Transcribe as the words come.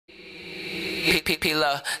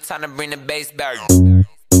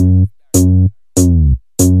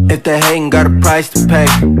the price to pay.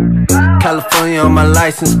 California on my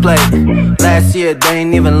license plate. Last year they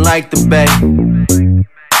ain't even like the Bay.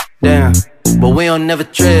 Damn, but we don't never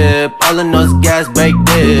trip. All I know is gas, bake,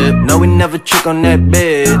 dip. No, we never trick on that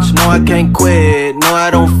bitch. No, I can't quit. No,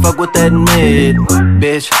 I don't fuck with that mid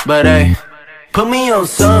bitch. But hey, put me on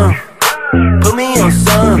some. Put me on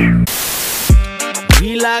some.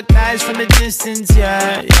 We lock eyes from the distance,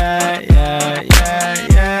 yeah, yeah, yeah, yeah,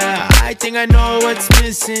 yeah. I think I know what's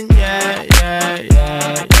missing, yeah, yeah,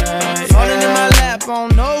 yeah, yeah. Falling in my lap, I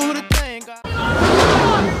don't know who to thank.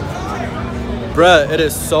 Bruh, it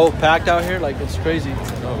is so packed out here, like it's crazy.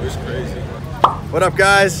 Oh, it's crazy. What up,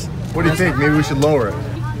 guys? What do you think? Maybe we should lower it.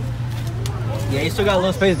 Yeah, you still got a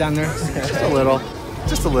little space down there. Just a little.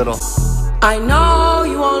 Just a little. I know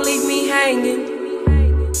you won't leave me hanging.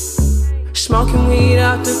 Smoking weed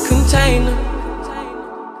out the container.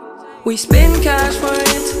 We spend cash for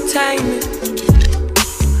entertainment.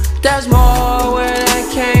 There's more where that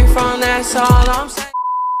came from, that's all I'm saying.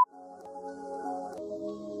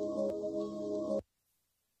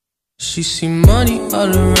 She see money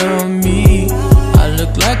all around me. I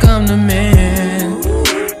look like I'm the man.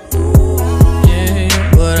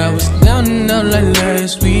 Yeah, but I was down and out like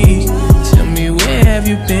last week. Tell me, where have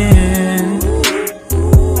you been?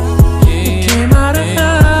 Yeah, came out of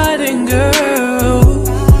hiding, girl.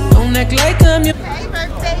 Don't act like I'm your Hey,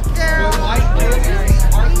 birthday girl.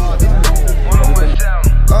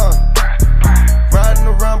 Riding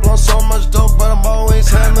around, blowing so much dope, but I'm always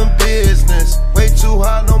handling business. Way too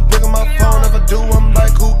high, don't pick up my phone. If I do, I'm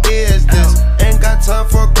like, who is this? Ain't got time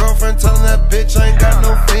for a girlfriend, telling that bitch I ain't got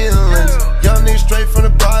no feelings. Young nigga straight from the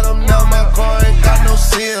bottom, now my car ain't got no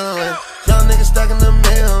ceiling. Young niggas stacking the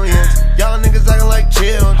millions, y'all niggas acting like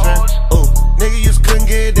children. Ooh, nigga just couldn't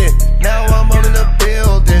get in, now I'm up in the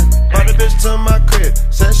building. Brought the bitch to my crib,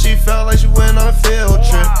 said she felt like she went on a field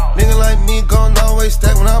trip. Nigga like me gon' always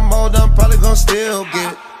stack, when I'm old I'm probably gon' still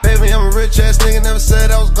get. Baby, I'm a rich ass nigga, never said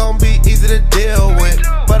I was gon' be easy to deal with.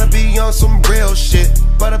 But I be on some real shit,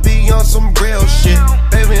 but I be on some real shit.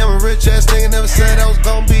 Baby, I'm a rich ass nigga, never said I was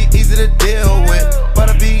gon' be easy to deal with. But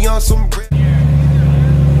I be on some real.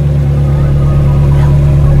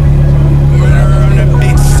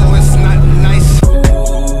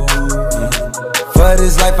 For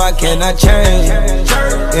this life I cannot change.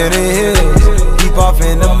 In the hills, deep off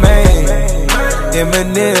in the main.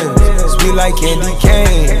 M&M's, sweet like candy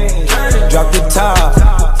cane. Drop the top,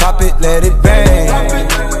 pop it, let it bang.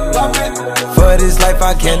 For this life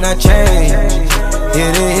I cannot change.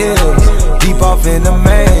 In the hills, deep off in the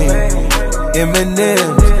main.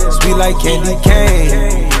 M&M's, sweet like candy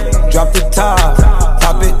cane. Drop the top,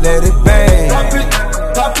 pop it, let it bang.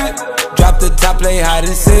 Drop the top, play hide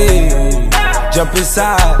and seek. Jump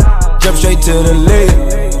inside, jump straight to the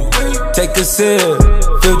lake. Take a sip,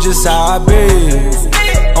 feel just how I be.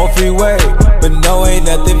 On freeway, but no, ain't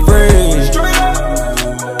nothing free.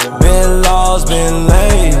 Been laws, been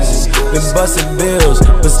lanes. Been busting bills,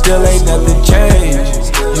 but still ain't nothing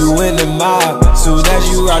changed. You in the mob, soon as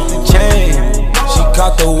you rock the chain. She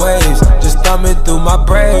caught the waves, just thumbing through my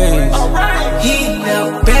braids. Heat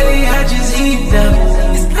up, belly, I just heat up.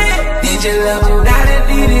 Need your love, not a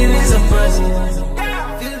need it is a must.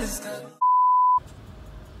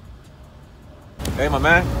 Hey, my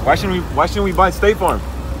man, why shouldn't we buy State Farm? It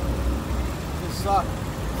sucks.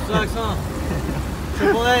 Sucks, huh?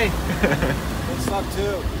 AAA. They suck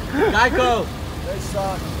too. Geico. They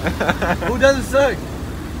suck. Who doesn't suck?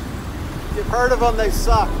 You've heard of them, they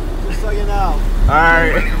suck. Just so you know.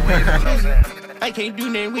 Alright. I can't do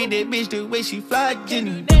nothing with that bitch the way she fly,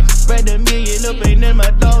 Jenny. Spread a million up and then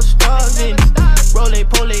my dog starving. Roll-a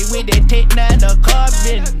pole with that Tech-9 a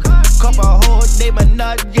carbon. Couple hoes, they but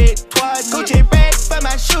not yet twice. Gucci bag for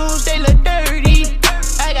my shoes, they look dirty.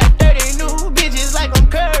 I got 30 new bitches like I'm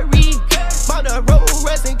Curry. Bought the road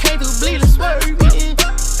rust and came through bleeding swerving.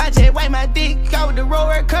 I just wipe my dick out with the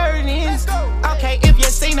roller curtains. Okay, if you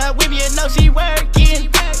seen her with me, you know she working.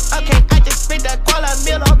 Okay, I just spent a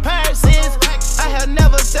 $250 on purses. I have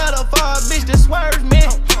never settled for a bitch to swerve me.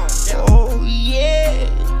 Oh yeah,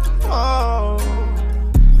 oh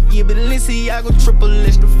yeah, but Balenciaga triple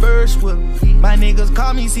is the first one. My niggas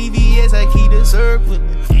call me CVS, I keep the circle.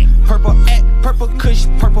 Purple at, purple kush,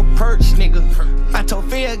 purple perch, nigga. I told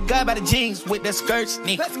Fear God by the jeans with the skirts,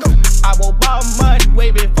 nigga. I will borrow money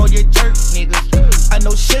way before you jerk, nigga. I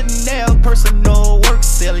know Chanel personal work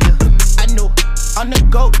sell ya. I know on the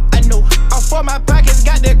go, I know. All for my pockets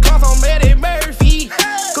got the car from Eddie Murphy.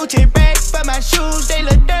 Gucci bag for my shoes, they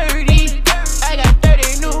look dirty. I got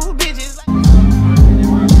 30 new bitches.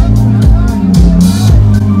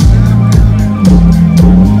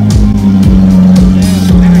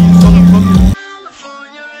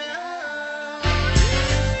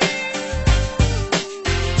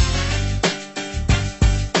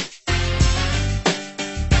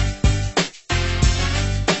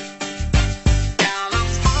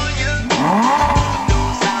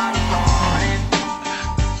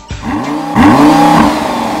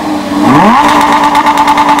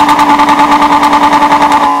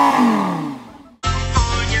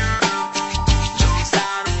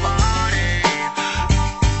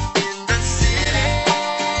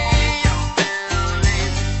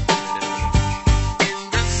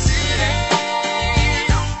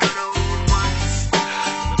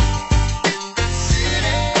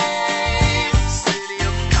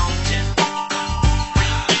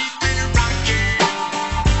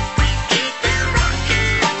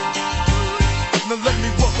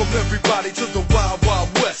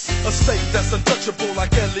 that's untouchable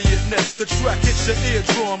like Elliot Ness. The track hits your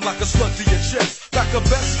eardrum like a slug to your chest. Back a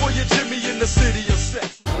best for your Jimmy in the city of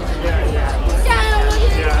sex.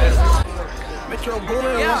 Metro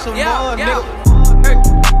Boomin want some more,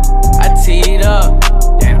 I teed up.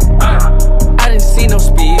 Damn. I didn't see no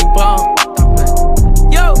speed bump.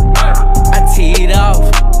 Yo, I teed off.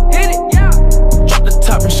 Hit it. Drop the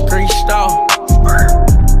top and screeched off.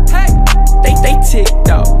 Hey, they ticked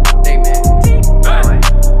off.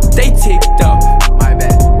 They ticked off. My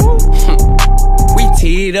bad. We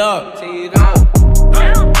teed up.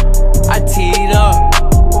 I teed up.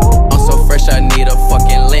 I'm so fresh, I need a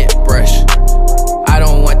fucking lint brush. I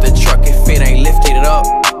don't want the truck if it ain't lifted up.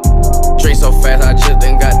 Drink so fast, I just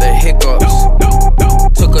done got the hiccups.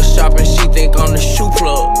 Took her shopping, she think I'm the shoe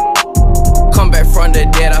plug. Come back from the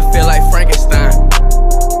dead, I feel like Frankenstein.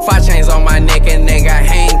 5 chains on my neck and they got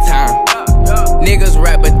hang time. Niggas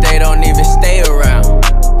rap but they don't even stay around.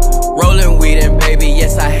 Rolling weed and baby,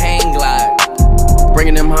 yes I hang glide.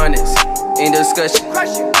 Bringing them hundreds, in discussion.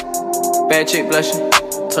 Bad chick blushing,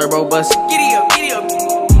 turbo bustin'. Giddy up, giddy up.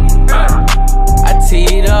 I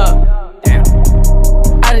teed up. Damn.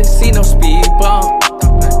 I didn't see no speed bump.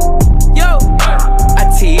 Yo, I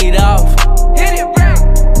teed off. Hit it, bro.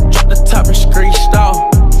 Drop the top and screeched off.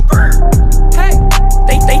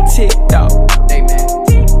 Hey, they ticked off. They mad.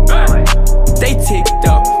 They ticked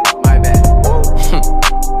off. My bad.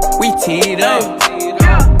 We teed up.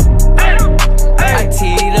 I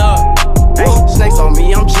teed up. Snakes on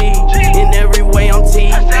me, I'm G. In every way, I'm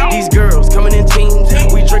T. These girls coming in teams.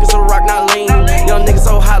 We drinking some rock, not lean. Young niggas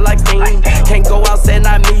so hot like steam. Can't go outside,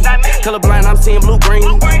 not me. Colorblind, I'm seeing blue green.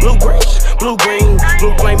 Blue green, blue green.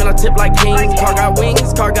 Blue flame and I tip like king. Car got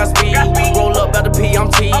wings, car got speed. Roll up out the P, I'm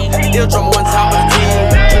T. Deal drum one top of the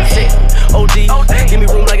team. OD, give me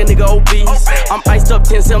room like a nigga obese. I'm iced up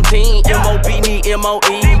 10-17. MOB need MOE.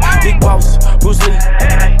 Big boss, Bruce Lee.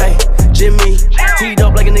 Hey, Jimmy. Teed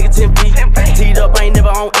up like a nigga 10 feet. Teed up, I ain't never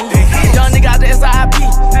on E. Young nigga out the SIP.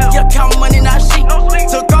 Yeah, count money, not sheet.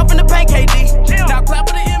 Took off in the paint, KD. Now clap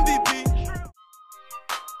for the MVP.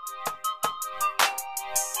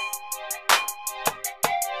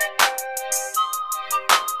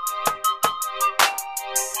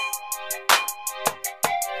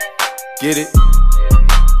 Get it?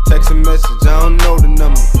 Text a message, I don't know the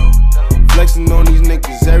number. Flexing on these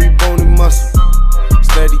niggas, every bone and muscle.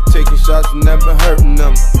 Steady taking shots, never hurting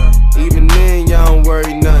them. Even then, y'all don't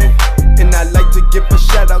worry nothing. And I like to give a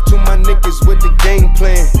shout out to my niggas with the game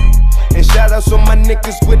plan. And shout outs on my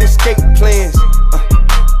niggas with escape plans.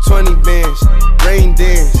 20 bands, rain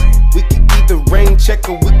dance. We can either rain check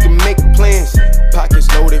or we can make plans. Pockets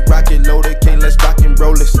loaded, rocket loaded, okay, let's rock and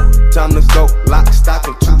roll this. Time to go, lock, stock,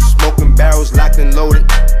 and 2 smoking barrels locked and loaded.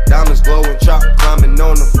 Diamonds glowing, chop climbing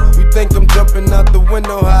on them. You think I'm jumping out the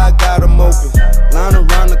window, how I got them open. Line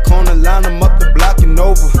around the corner, line them up the block and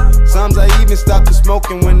over. Sometimes I even stop the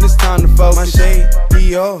smoking when it's time to focus. My shade,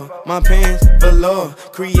 Dior, my pants, velour.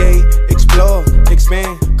 Create, explore,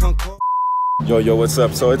 expand, concord. Yo, what's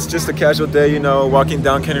up? So it's just a casual day, you know, walking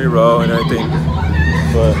down Kennedy Row and everything.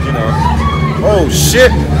 But, you know. Oh,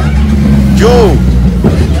 shit!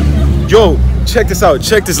 Yo, check this out.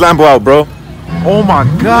 Check this Lambo out, bro. Oh my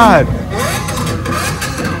God.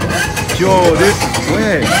 Yo, this is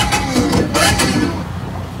wet.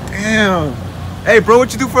 Damn. Hey, bro,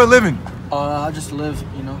 what you do for a living? I just live,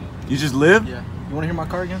 you know. You just live? Yeah. You want to hear my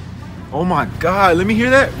car again? Oh my God, let me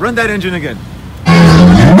hear that. Run that engine again.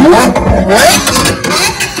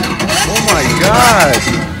 Oh my God.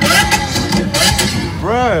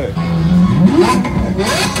 Bruh.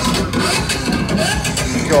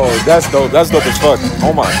 Yo, that's dope. That's dope as fuck.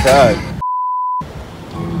 Oh my God.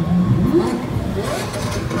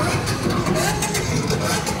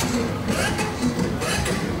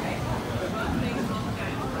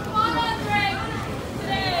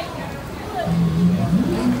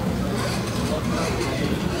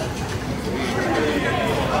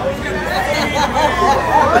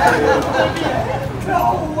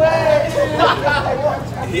 No way!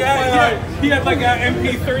 He had like an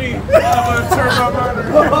MP3 of a turbo burner.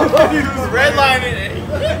 He was redlining it.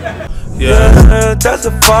 Yeah, that's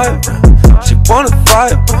a fight. She wanna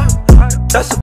fight. That's a